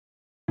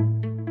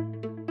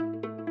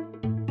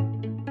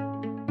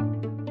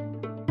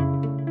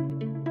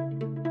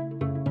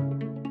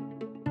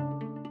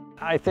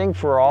I think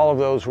for all of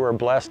those who are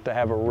blessed to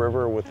have a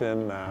river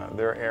within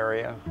their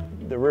area,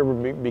 the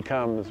river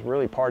becomes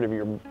really part of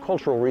your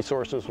cultural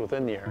resources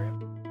within the area.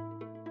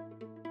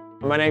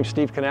 My name's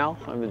Steve Cannell.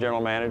 I'm the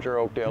General Manager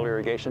of Oakdale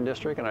Irrigation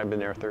District, and I've been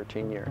there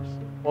 13 years.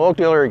 Well,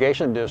 Oakdale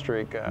Irrigation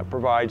District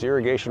provides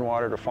irrigation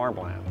water to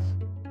farmlands.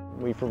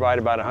 We provide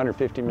about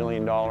 $150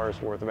 million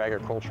worth of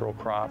agricultural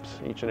crops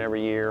each and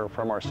every year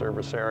from our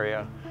service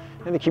area.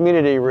 And the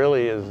community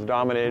really is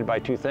dominated by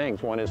two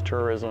things. One is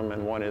tourism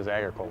and one is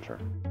agriculture.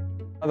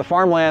 The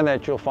farmland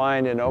that you'll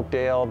find in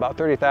Oakdale, about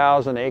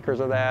 30,000 acres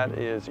of that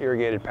is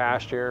irrigated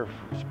pasture,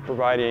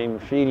 providing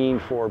feeding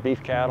for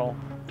beef cattle.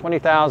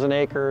 20,000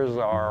 acres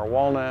are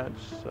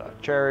walnuts,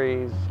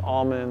 cherries,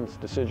 almonds,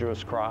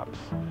 deciduous crops,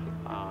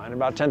 and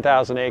about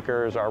 10,000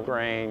 acres are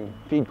grain,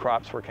 feed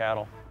crops for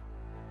cattle.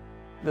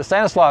 The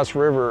Stanislaus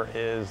River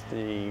is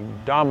the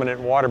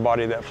dominant water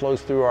body that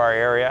flows through our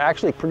area.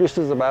 Actually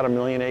produces about 1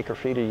 million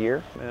acre-feet a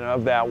year, and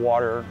of that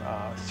water,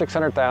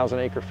 600,000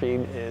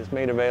 acre-feet is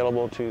made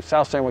available to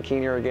South San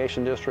Joaquin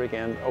Irrigation District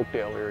and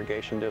Oakdale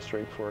Irrigation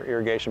District for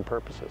irrigation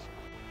purposes.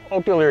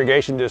 Oakdale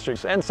Irrigation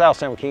District and South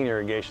San Joaquin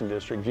Irrigation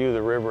District view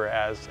the river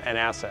as an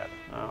asset.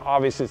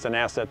 Obviously it's an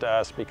asset to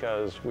us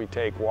because we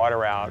take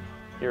water out,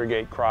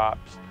 irrigate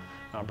crops,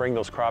 bring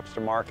those crops to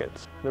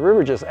markets. The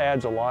river just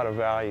adds a lot of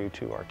value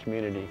to our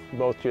community,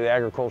 both to the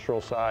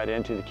agricultural side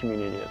and to the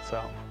community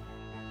itself.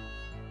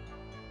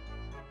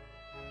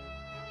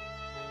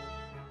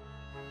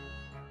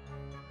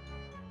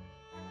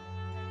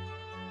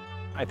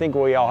 I think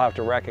we all have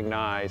to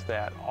recognize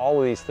that all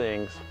of these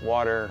things,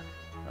 water,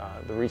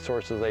 the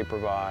resources they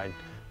provide,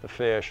 the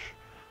fish,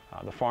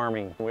 the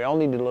farming, we all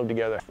need to live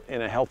together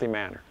in a healthy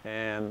manner.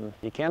 And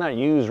you cannot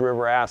use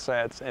river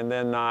assets and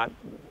then not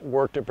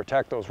work to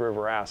protect those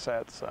river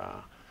assets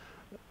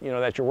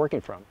that you're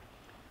working from.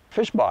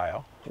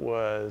 FISHBIO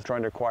was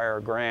trying to acquire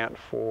a grant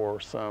for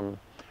some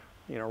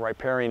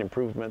riparian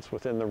improvements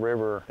within the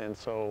river, and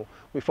so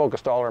we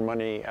focused all our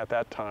money at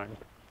that time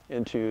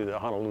into the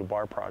Honolulu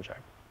Bar project.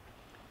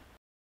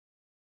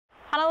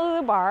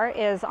 Honolulu Bar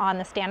is on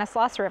the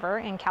Stanislaus River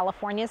in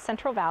California's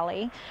Central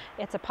Valley.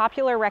 It's a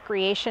popular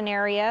recreation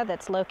area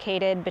that's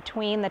located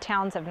between the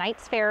towns of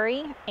Knights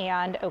Ferry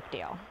and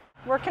Oakdale.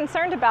 We're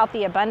concerned about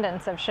the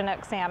abundance of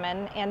Chinook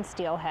salmon and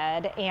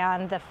steelhead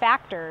and the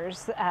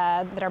factors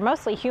that are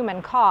mostly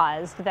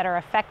human-caused that are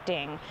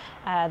affecting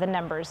the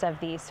numbers of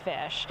these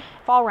fish.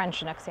 Fall-run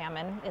Chinook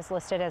salmon is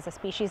listed as a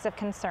species of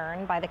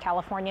concern by the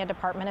California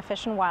Department of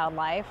Fish and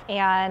Wildlife,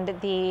 and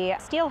the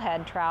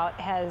steelhead trout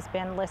has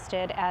been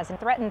listed as a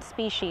threatened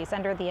species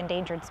under the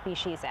Endangered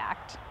Species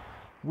Act.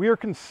 We are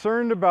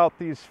concerned about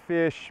these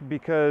fish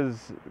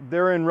because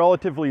they're in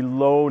relatively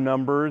low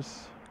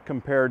numbers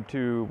compared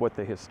to what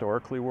they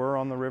historically were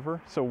on the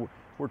river. So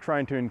we're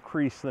trying to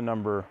increase the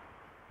number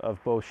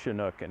of both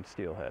Chinook and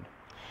steelhead.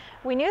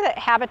 We knew that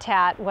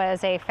habitat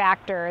was a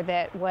factor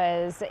that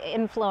was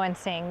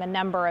influencing the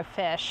number of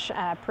fish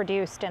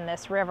produced in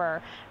this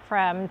river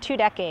from 2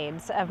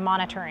 decades of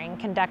monitoring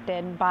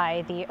conducted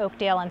by the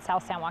Oakdale and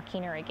South San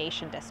Joaquin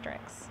Irrigation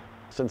Districts.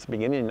 Since the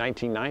beginning in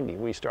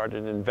 1990, we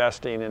started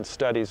investing in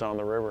studies on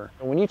the river.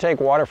 When you take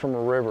water from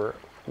a river,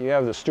 you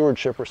have the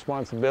stewardship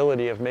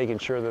responsibility of making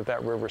sure that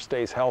that river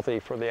stays healthy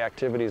for the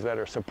activities that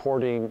are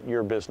supporting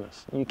your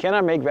business. You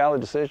cannot make valid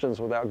decisions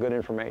without good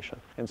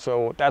information. And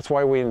so that's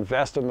why we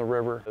invest in the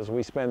river, as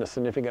we spend a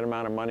significant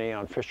amount of money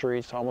on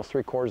fisheries, almost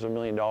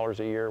 $750,000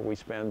 a year. We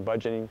spend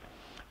budgeting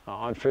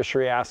on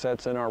fishery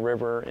assets in our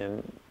river,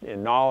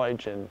 in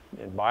knowledge, in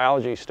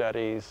biology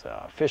studies,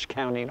 fish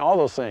counting, all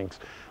those things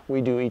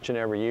we do each and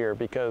every year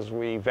because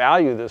we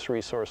value this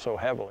resource so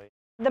heavily.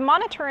 The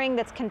monitoring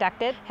that's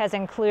conducted has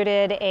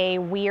included a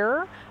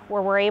weir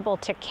where we're able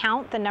to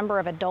count the number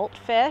of adult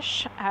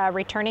fish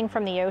returning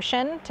from the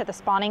ocean to the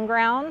spawning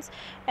grounds,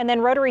 and then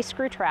rotary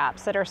screw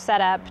traps that are set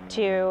up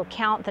to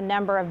count the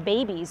number of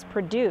babies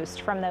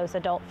produced from those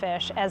adult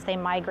fish as they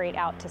migrate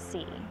out to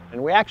sea.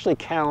 And we actually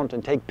count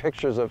and take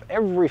pictures of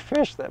every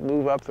fish that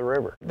move up the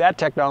river. That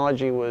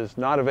technology was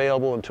not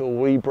available until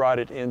we brought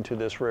it into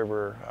this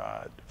river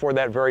for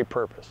that very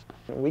purpose.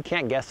 We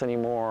can't guess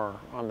anymore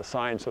on the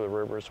science of the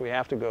rivers. We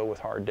have to go with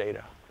hard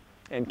data.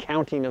 And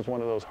counting is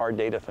one of those hard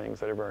data things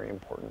that are very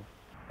important.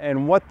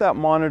 And what that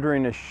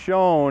monitoring has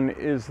shown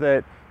is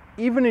that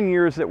even in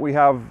years that we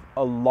have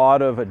a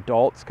lot of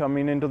adults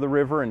coming into the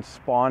river and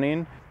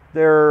spawning,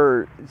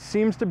 there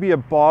seems to be a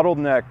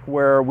bottleneck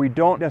where we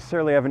don't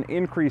necessarily have an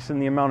increase in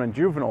the amount of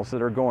juveniles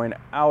that are going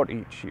out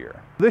each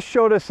year. This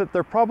showed us that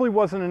there probably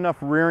wasn't enough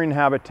rearing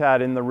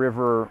habitat in the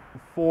river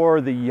for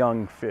the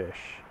young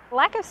fish.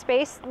 Lack of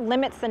space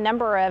limits the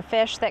number of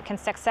fish that can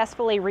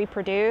successfully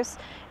reproduce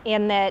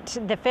in that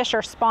the fish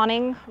are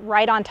spawning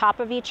right on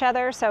top of each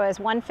other. So as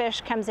one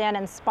fish comes in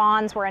and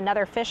spawns where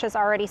another fish has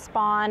already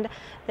spawned,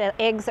 the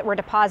eggs that were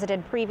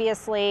deposited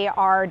previously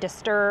are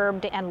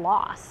disturbed and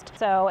lost.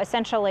 So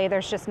essentially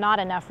there's just not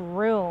enough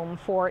room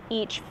for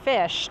each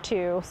fish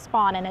to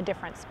spawn in a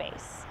different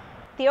space.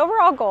 The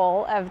overall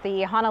goal of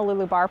the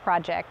Honolulu Bar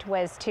project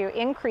was to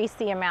increase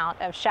the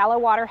amount of shallow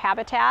water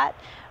habitat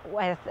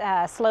with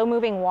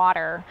slow-moving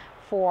water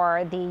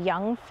for the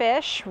young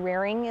fish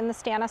rearing in the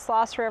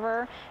Stanislaus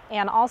River,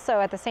 and also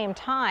at the same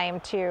time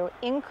to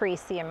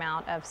increase the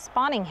amount of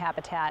spawning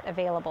habitat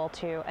available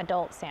to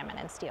adult salmon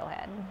and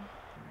steelhead.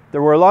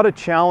 There were a lot of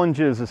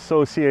challenges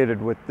associated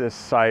with this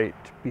site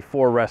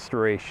before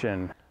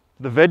restoration.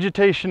 The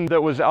vegetation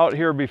that was out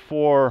here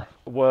before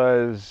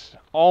was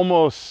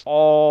almost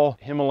all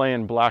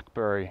Himalayan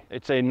blackberry.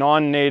 It's a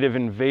non-native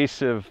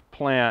invasive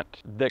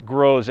plant that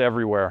grows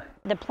everywhere.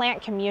 The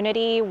plant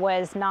community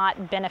was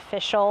not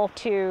beneficial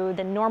to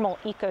the normal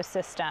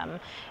ecosystem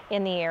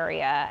in the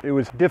area. It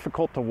was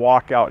difficult to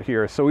walk out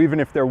here, so even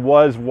if there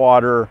was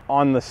water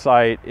on the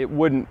site, it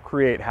wouldn't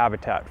create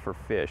habitat for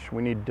fish.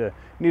 We needed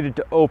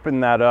to open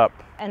that up.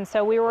 And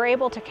so we were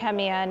able to come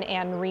in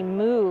and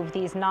remove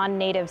these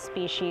non-native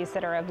species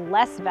that are of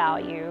less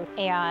value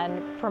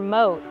and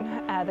promote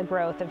the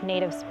growth of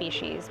native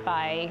species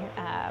by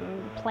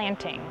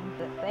planting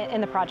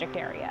in the project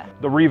area.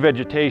 The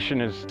revegetation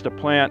is to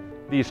plant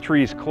these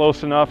trees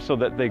close enough so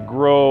that they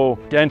grow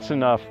dense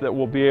enough that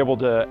we'll be able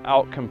to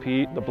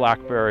outcompete the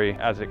blackberry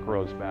as it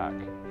grows back.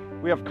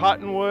 We have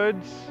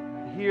cottonwoods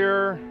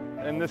here,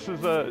 and this is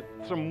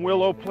some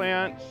willow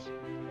plants,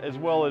 as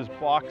well as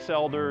box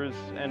elders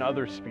and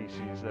other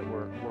species that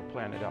were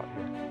planted out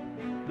here.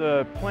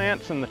 The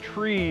plants and the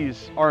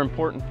trees are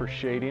important for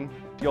shading.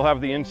 You'll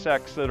have the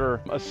insects that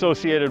are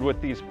associated with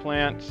these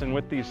plants and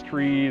with these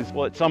trees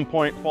will at some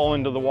point fall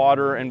into the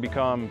water and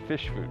become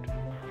fish food.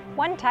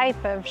 One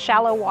type of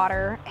shallow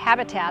water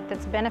habitat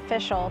that's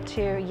beneficial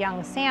to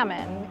young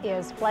salmon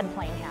is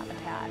floodplain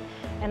habitat.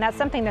 And that's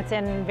something that's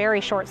in very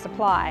short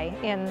supply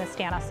in the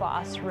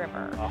Stanislaus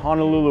River.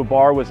 Honolulu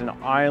Bar was an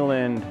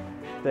island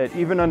that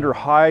even under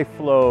high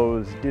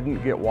flows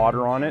didn't get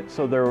water on it,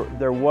 so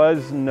there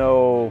was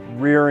no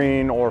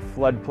rearing or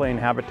floodplain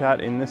habitat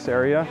in this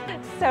area.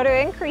 So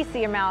to increase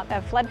the amount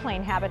of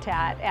floodplain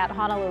habitat at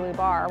Honolulu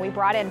Bar, we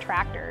brought in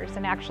tractors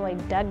and actually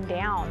dug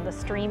down the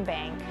stream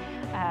bank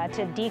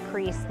to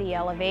decrease the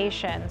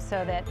elevation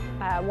so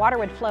that water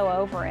would flow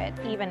over it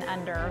even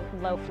under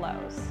low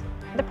flows.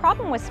 The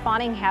problem with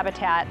spawning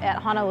habitat at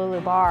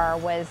Honolulu Bar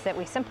was that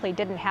we simply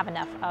didn't have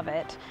enough of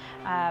it.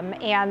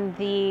 And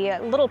the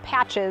little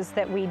patches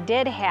that we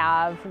did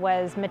have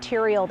was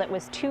material that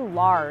was too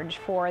large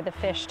for the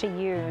fish to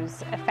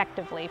use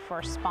effectively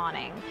for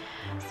spawning.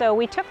 So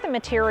we took the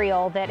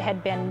material that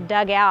had been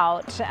dug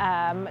out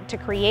to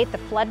create the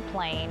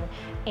floodplain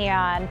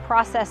and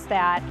processed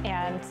that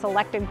and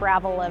selected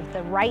gravel of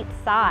the right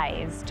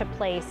size to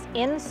place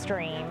in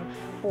stream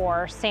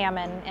for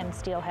salmon and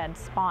steelhead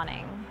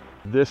spawning.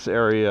 This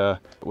area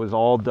was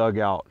all dug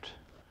out.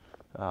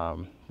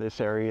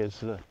 This area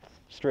is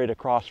straight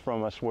across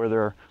from us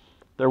where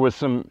there was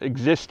some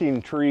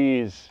existing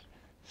trees,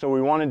 so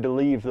we wanted to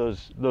leave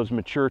those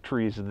mature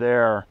trees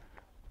there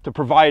to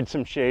provide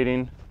some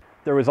shading.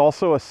 There was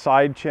also a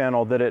side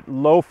channel that at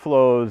low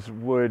flows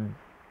would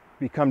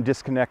become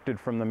disconnected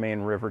from the main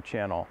river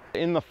channel.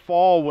 In the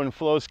fall, when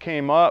flows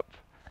came up,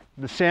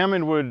 the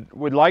salmon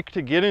would like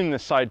to get in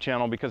this side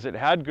channel because it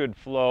had good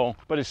flow,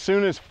 but as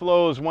soon as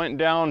flows went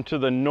down to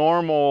the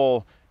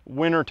normal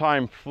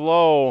wintertime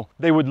flow,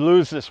 they would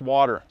lose this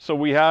water. So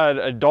we had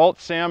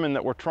adult salmon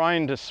that were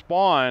trying to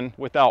spawn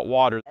without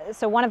water.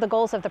 So one of the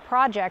goals of the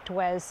project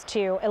was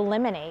to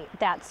eliminate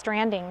that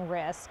stranding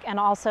risk and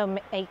also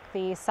make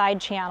the side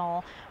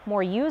channel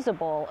more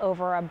usable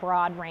over a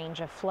broad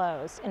range of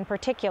flows, in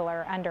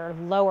particular under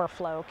lower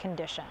flow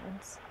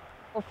conditions.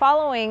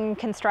 Following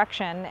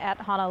construction at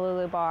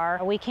Honolulu Bar,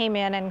 we came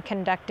in and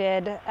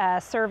conducted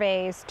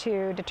surveys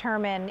to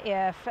determine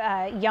if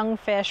young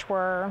fish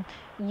were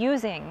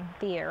using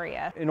the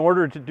area. In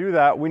order to do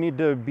that, we need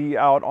to be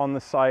out on the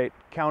site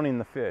counting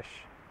the fish.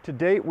 To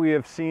date, we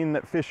have seen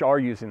that fish are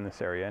using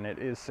this area, and it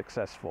is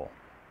successful.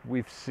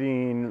 We've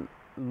seen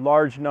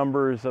large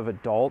numbers of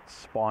adults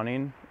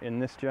spawning in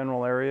this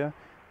general area.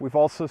 We've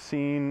also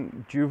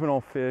seen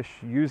juvenile fish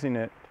using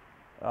it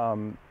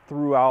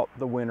throughout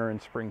the winter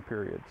and spring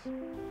periods.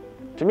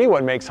 To me,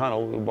 what makes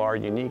Honolulu Bar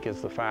unique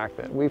is the fact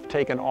that we've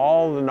taken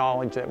all the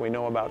knowledge that we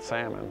know about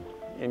salmon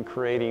in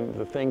creating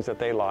the things that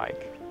they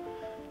like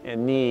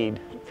and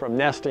need, from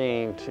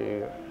nesting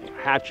to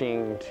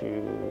hatching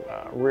to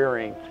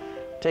rearing,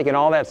 taking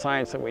all that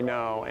science that we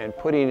know and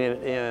putting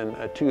it in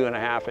a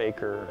 2.5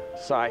 acre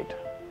site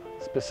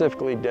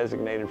specifically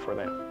designated for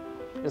them.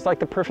 It's like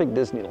the perfect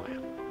Disneyland.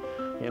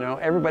 You know,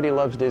 everybody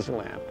loves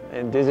Disneyland,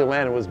 and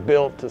Disneyland was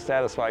built to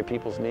satisfy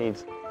people's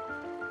needs.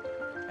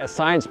 As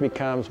science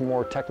becomes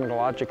more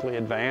technologically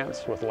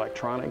advanced with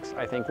electronics,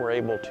 I think we're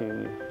able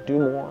to do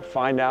more,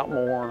 find out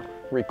more,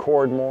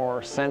 record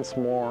more, sense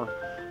more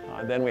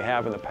than we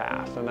have in the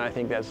past. And I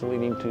think that's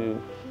leading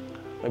to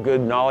a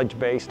good knowledge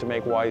base to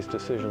make wise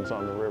decisions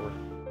on the river.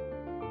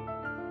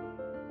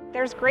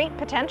 There's great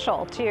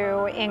potential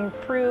to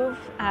improve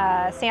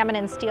salmon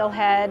and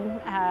steelhead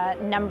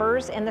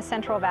numbers in the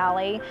Central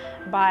Valley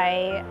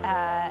by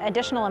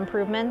additional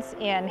improvements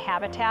in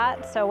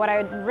habitat. So what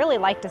I would really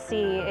like to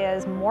see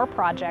is more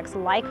projects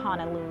like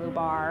Honolulu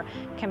Bar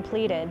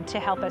completed to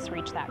help us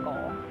reach that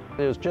goal.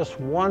 There's just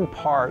one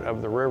part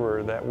of the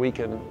river that we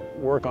can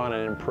work on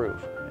and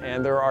improve.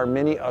 And there are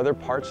many other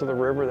parts of the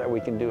river that we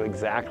can do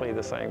exactly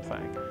the same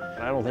thing.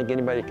 And I don't think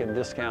anybody can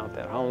discount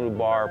that Honolulu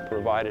Bar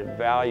provided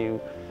value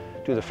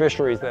to the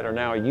fisheries that are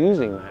now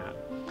using that.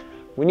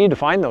 We need to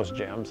find those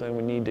gems, and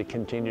we need to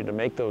continue to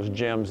make those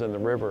gems in the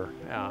river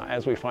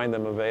as we find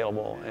them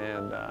available,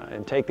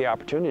 and take the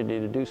opportunity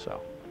to do so.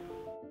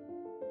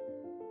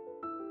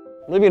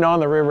 Living on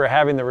the river,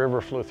 having the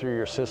river flow through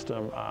your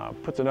system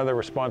puts another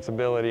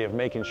responsibility of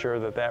making sure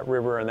that that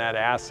river and that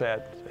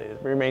asset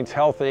remains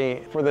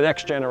healthy for the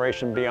next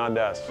generation beyond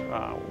us.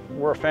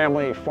 We're a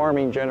family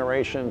farming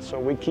generation, so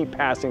we keep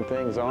passing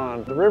things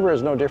on. The river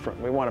is no different.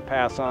 We want to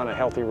pass on a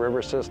healthy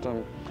river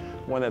system,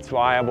 one that's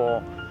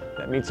viable,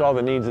 that meets all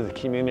the needs of the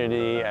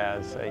community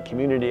as a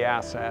community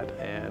asset.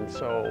 And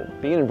so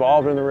being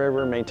involved in the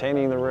river,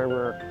 maintaining the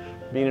river,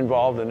 being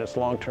involved in its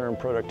long-term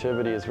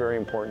productivity is very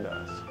important to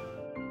us.